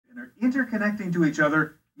interconnecting to each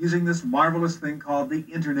other using this marvelous thing called the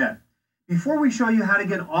internet. Before we show you how to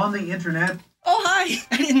get on the internet... Oh, hi!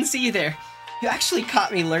 I didn't see you there. You actually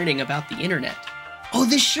caught me learning about the internet. Oh,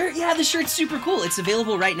 this shirt! Yeah, the shirt's super cool. It's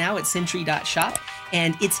available right now at sentry.shop,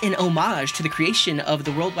 and it's an homage to the creation of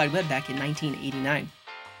the World Wide Web back in 1989.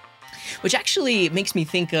 Which actually makes me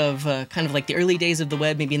think of kind of like the early days of the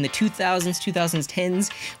web, maybe in the 2000s,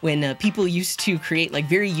 2010s, when people used to create like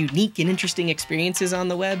very unique and interesting experiences on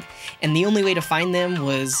the web, and the only way to find them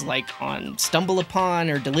was like on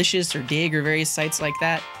StumbleUpon or Delicious or Dig or various sites like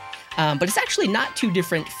that. But it's actually not too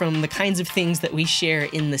different from the kinds of things that we share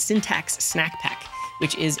in the Syntax Snack Pack,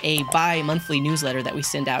 which is a bi-monthly newsletter that we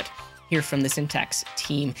send out here from the Syntax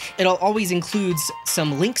team. It always includes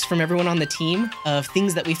some links from everyone on the team of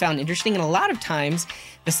things that we found interesting, and a lot of times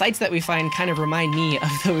the sites that we find kind of remind me of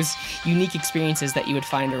those unique experiences that you would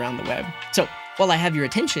find around the web. So while I have your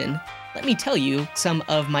attention, let me tell you some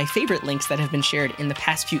of my favorite links that have been shared in the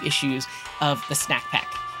past few issues of the Snack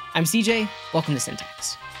Pack. I'm CJ, welcome to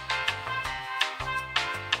Syntax.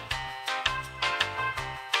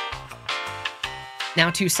 Now,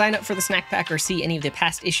 to sign up for the Snack Pack or see any of the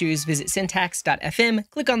past issues, visit syntax.fm,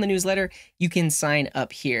 click on the newsletter, you can sign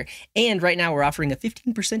up here. And right now we're offering a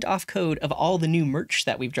 15% off code of all the new merch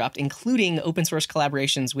that we've dropped, including open source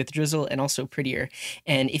collaborations with Drizzle and also Prettier.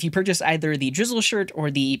 And if you purchase either the Drizzle shirt or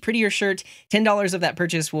the Prettier shirt, $10 of that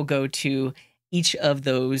purchase will go to each of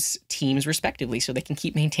those teams respectively, so they can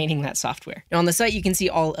keep maintaining that software. Now on the site, you can see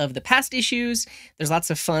all of the past issues. There's lots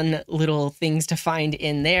of fun little things to find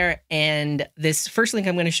in there. And this first link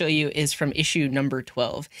I'm going to show you is from issue number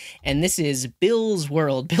 12. And this is Bill's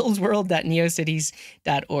World,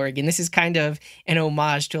 billsworld.neocities.org. And this is kind of an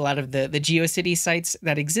homage to a lot of the GeoCities sites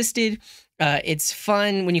that existed. It's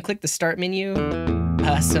fun when you click the start menu.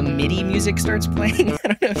 Some MIDI music starts playing. I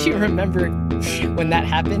don't know if you remember when that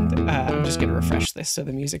happened. I'm just going to refresh this so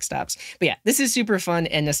the music stops. But yeah, this is super fun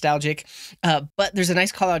and nostalgic. But there's a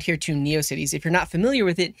nice call out here to Neocities. If you're not familiar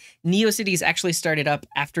with it, Neocities actually started up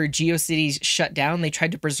after GeoCities shut down. They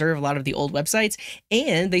tried to preserve a lot of the old websites,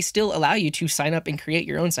 and they still allow you to sign up and create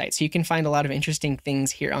your own site. So you can find a lot of interesting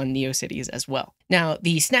things here on Neocities as well. Now,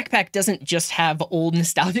 the Snack Pack doesn't just have old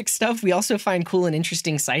nostalgic stuff. We also find cool and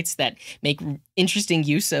interesting sites that make interesting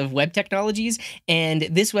use of web technologies. And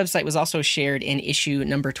this website was also shared in issue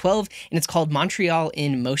number 12, and it's called Montreal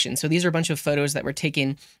in Motion. So these are a bunch of photos that were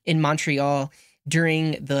taken in Montreal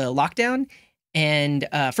during the lockdown. And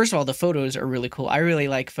first of all, the photos are really cool. I really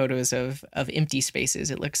like photos of empty spaces.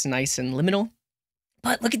 It looks nice and liminal.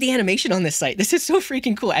 But look at the animation on this site. This is so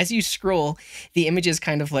freaking cool. As you scroll, the image is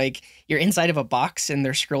kind of like you're inside of a box and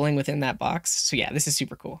they're scrolling within that box. So yeah, this is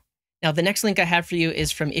super cool. Now, the next link I have for you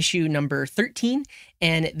is from issue number 13,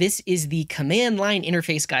 and this is the Command Line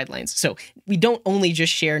Interface Guidelines. So we don't only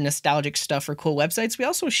just share nostalgic stuff for cool websites, we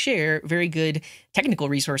also share very good technical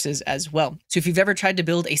resources as well. So if you've ever tried to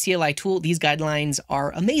build a CLI tool, these guidelines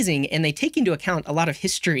are amazing, and they take into account a lot of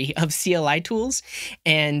history of CLI tools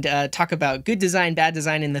and talk about good design, bad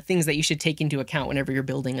design, and the things that you should take into account whenever you're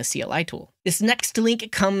building a CLI tool. This next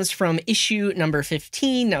link comes from issue number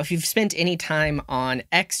 15. Now, if you've spent any time on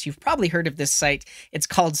X, you've probably heard of this site. It's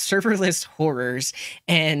called Serverless Horrors,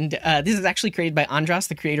 and this is actually created by Andras,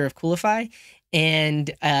 the creator of Coolify. And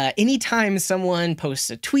anytime someone posts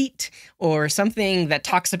a tweet or something that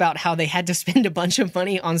talks about how they had to spend a bunch of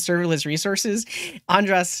money on serverless resources,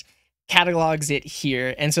 Andras catalogs it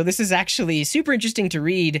here. And so this is actually super interesting to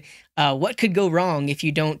read what could go wrong if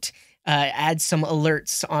you don't add some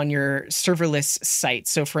alerts on your serverless site.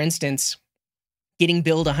 So for instance, getting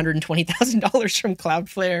billed $120,000 from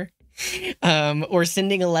Cloudflare, or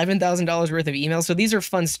sending $11,000 worth of emails. So these are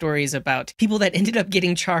fun stories about people that ended up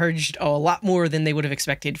getting charged a lot more than they would have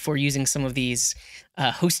expected for using some of these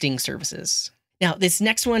hosting services. Now, this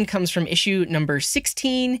next one comes from issue number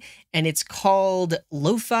 16, and it's called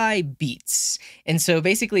Loi Beats. And so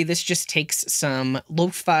basically this just takes some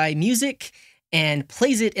lo-fi music and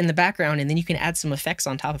plays it in the background, and then you can add some effects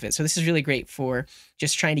on top of it. So this is really great for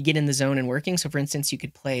just trying to get in the zone and working. So for instance, you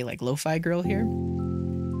could play like Lo-Fi Girl here,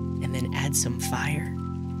 and then add some fire,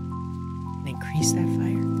 and increase that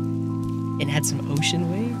fire, and add some ocean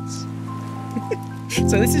waves.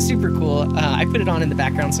 So this is super cool. I put it on in the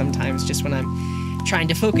background sometimes just when I'm trying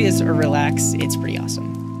to focus or relax. It's pretty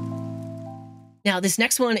awesome. Now, this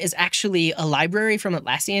next one is actually a library from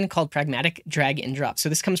Atlassian called Pragmatic Drag and Drop. So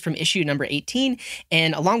this comes from issue number 18.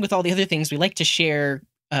 And along with all the other things, we like to share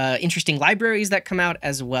interesting libraries that come out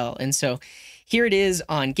as well. And so here it is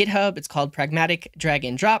on GitHub. It's called Pragmatic Drag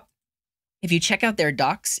and Drop. If you check out their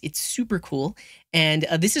docs, it's super cool. And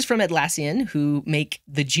this is from Atlassian, who make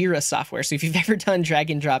the Jira software. So if you've ever done drag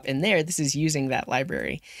and drop in there, this is using that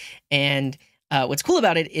library. And what's cool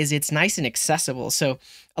about it is it's nice and accessible. So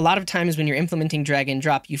a lot of times when you're implementing drag and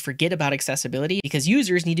drop, you forget about accessibility because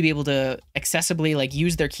users need to be able to accessibly like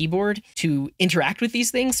use their keyboard to interact with these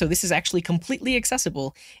things. So this is actually completely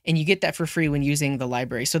accessible, and you get that for free when using the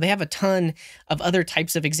library. So they have a ton of other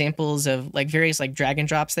types of examples of like various like drag and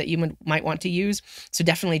drops that you might want to use. So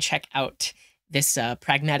definitely check out this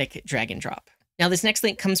Pragmatic drag and drop. Now, this next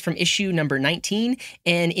link comes from issue number 19,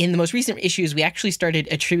 and in the most recent issues, we actually started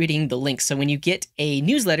attributing the links. So when you get a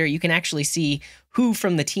newsletter, you can actually see who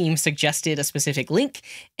from the team suggested a specific link,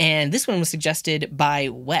 and this one was suggested by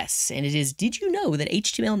Wes, and it is, did you know that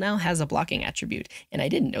HTML now has a blocking attribute? And I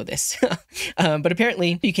didn't know this, but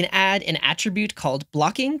apparently you can add an attribute called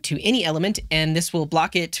blocking to any element, and this will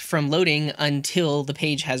block it from loading until the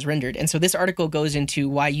page has rendered. And so this article goes into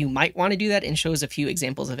why you might want to do that and shows a few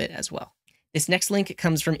examples of it as well. This next link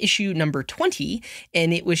comes from issue number 20,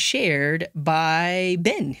 and it was shared by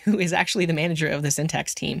Ben, who is actually the manager of the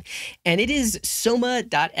syntax team. And it is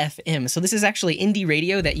Soma.fm. So this is actually indie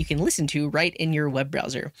radio that you can listen to right in your web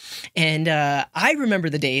browser. And I remember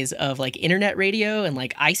the days of like internet radio and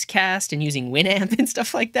like Icecast and using Winamp and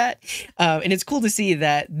stuff like that. And it's cool to see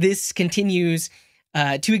that this continues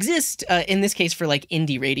to exist, in this case for like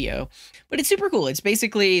indie radio. But it's super cool. It's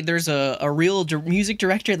basically, there's a real music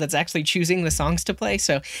director that's actually choosing the songs to play.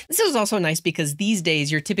 So this is also nice because these days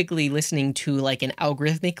you're typically listening to like an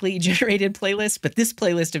algorithmically generated playlist, but this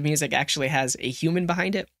playlist of music actually has a human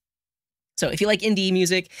behind it. So if you like indie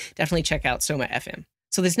music, definitely check out SomaFM.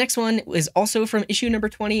 So this next one is also from issue number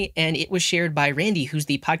 20, and it was shared by Randy, who's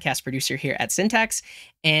the podcast producer here at Syntax,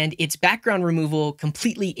 and it's background removal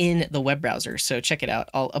completely in the web browser. So check it out.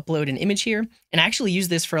 I'll upload an image here, and I actually use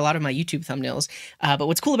this for a lot of my YouTube thumbnails. But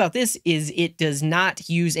what's cool about this is it does not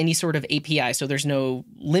use any sort of API, so there's no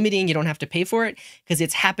limiting. You don't have to pay for it because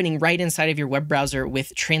it's happening right inside of your web browser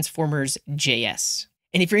with Transformers.js.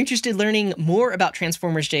 And if you're interested in learning more about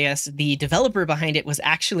Transformers.js, the developer behind it was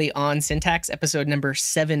actually on Syntax episode number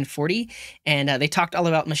 740. And they talked all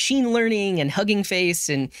about machine learning and Hugging Face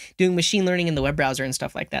and doing machine learning in the web browser and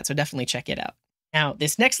stuff like that. So definitely check it out. Now,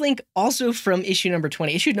 this next link, also from issue number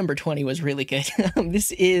 20. Issue number 20 was really good.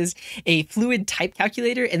 This is a fluid type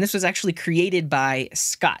calculator, and this was actually created by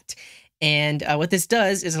Scott. And what this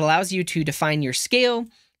does is it allows you to define your scale,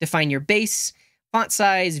 define your base, font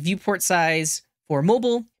size, viewport size, for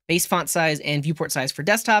mobile, base font size, and viewport size for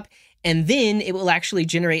desktop. And then it will actually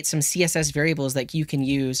generate some CSS variables that you can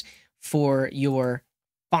use for your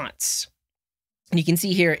fonts. And you can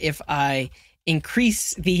see here, if I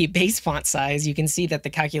increase the base font size, you can see that the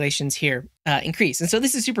calculations here increase. And so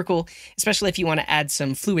this is super cool, especially if you want to add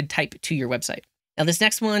some fluid type to your website. Now, this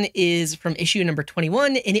next one is from issue number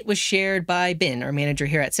 21, and it was shared by Ben, our manager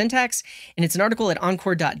here at Syntax, and it's an article at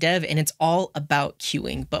encore.dev, and it's all about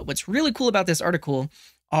queuing. But what's really cool about this article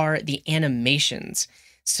are the animations.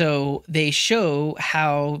 So they show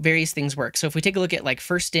how various things work. So if we take a look at like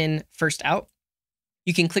first in, first out,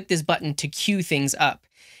 you can click this button to queue things up.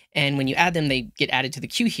 And when you add them, they get added to the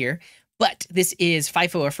queue here. But this is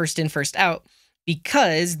FIFO, or first in, first out,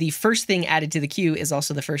 because the first thing added to the queue is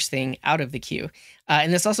also the first thing out of the queue.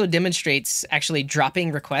 And this also demonstrates actually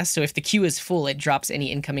dropping requests. So if the queue is full, it drops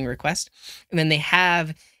any incoming request. And then they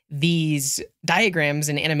have these diagrams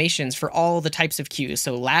and animations for all the types of queues.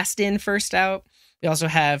 So last in, first out. We also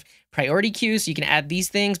have priority queues, so you can add these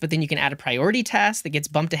things, but then you can add a priority task that gets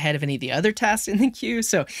bumped ahead of any of the other tasks in the queue.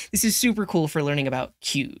 So this is super cool for learning about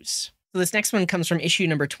queues. So this next one comes from issue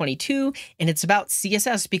number 22, and it's about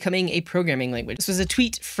CSS becoming a programming language. This was a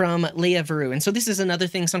tweet from Loi Beats. And so this is another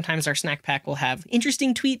thing. Sometimes our snack pack will have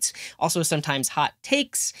interesting tweets, also sometimes hot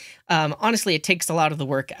takes. Honestly, it takes a lot of the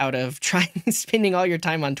work out of spending all your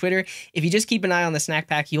time on Twitter. If you just keep an eye on the snack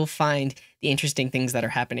pack, you'll find the interesting things that are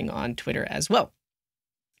happening on Twitter as well.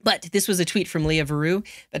 But this was a tweet from Loi Beats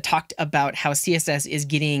that talked about how CSS is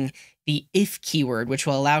getting the if keyword, which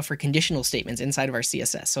will allow for conditional statements inside of our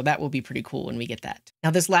CSS. So that will be pretty cool when we get that. Now,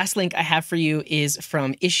 this last link I have for you is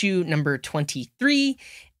from issue number 23,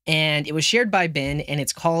 and it was shared by Ben, and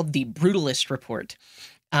it's called the Brutalist Report.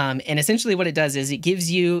 And essentially what it does is it gives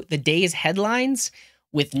you the day's headlines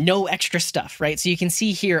with no extra stuff, right? So you can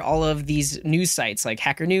see here all of these news sites like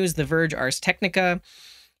Hacker News, The Verge, Ars Technica,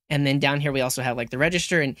 and then down here we also have like the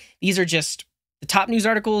Register, and these are just the top news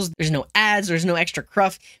articles. There's no ads, there's no extra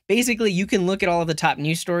cruff. Basically, you can look at all of the top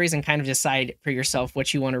news stories and kind of decide for yourself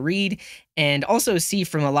what you want to read, and also see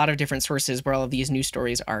from a lot of different sources where all of these news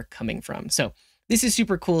stories are coming from. So this is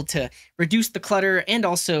super cool to reduce the clutter and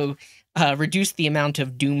also reduce the amount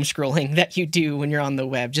of doom scrolling that you do when you're on the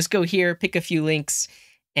web. Just go here, pick a few links,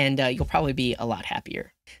 and you'll probably be a lot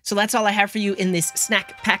happier. So that's all I have for you in this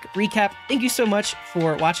snack pack recap. Thank you so much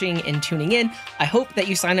for watching and tuning in. I hope that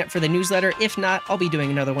you sign up for the newsletter. If not, I'll be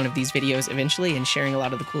doing another one of these videos eventually and sharing a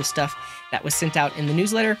lot of the cool stuff that was sent out in the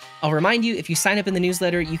newsletter. I'll remind you, if you sign up in the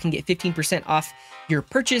newsletter, you can get 15% off your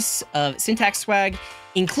purchase of syntax swag,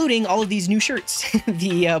 including all of these new shirts.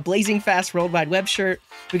 The Blazing Fast World Wide Web shirt.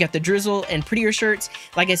 We got the Drizzle and Prettier shirts.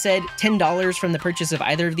 Like I said, $10 from the purchase of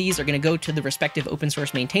either of these are going to go to the respective open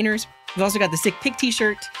source maintainers. We've also got the Sick Pig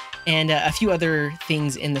t-shirt and a few other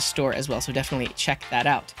things in the store as well, so definitely check that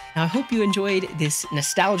out. Now, I hope you enjoyed this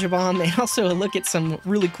nostalgia bomb and also a look at some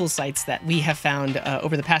really cool sites that we have found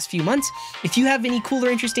over the past few months. If you have any cool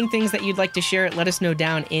or interesting things that you'd like to share, let us know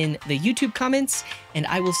down in the YouTube comments, and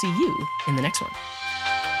I will see you in the next one.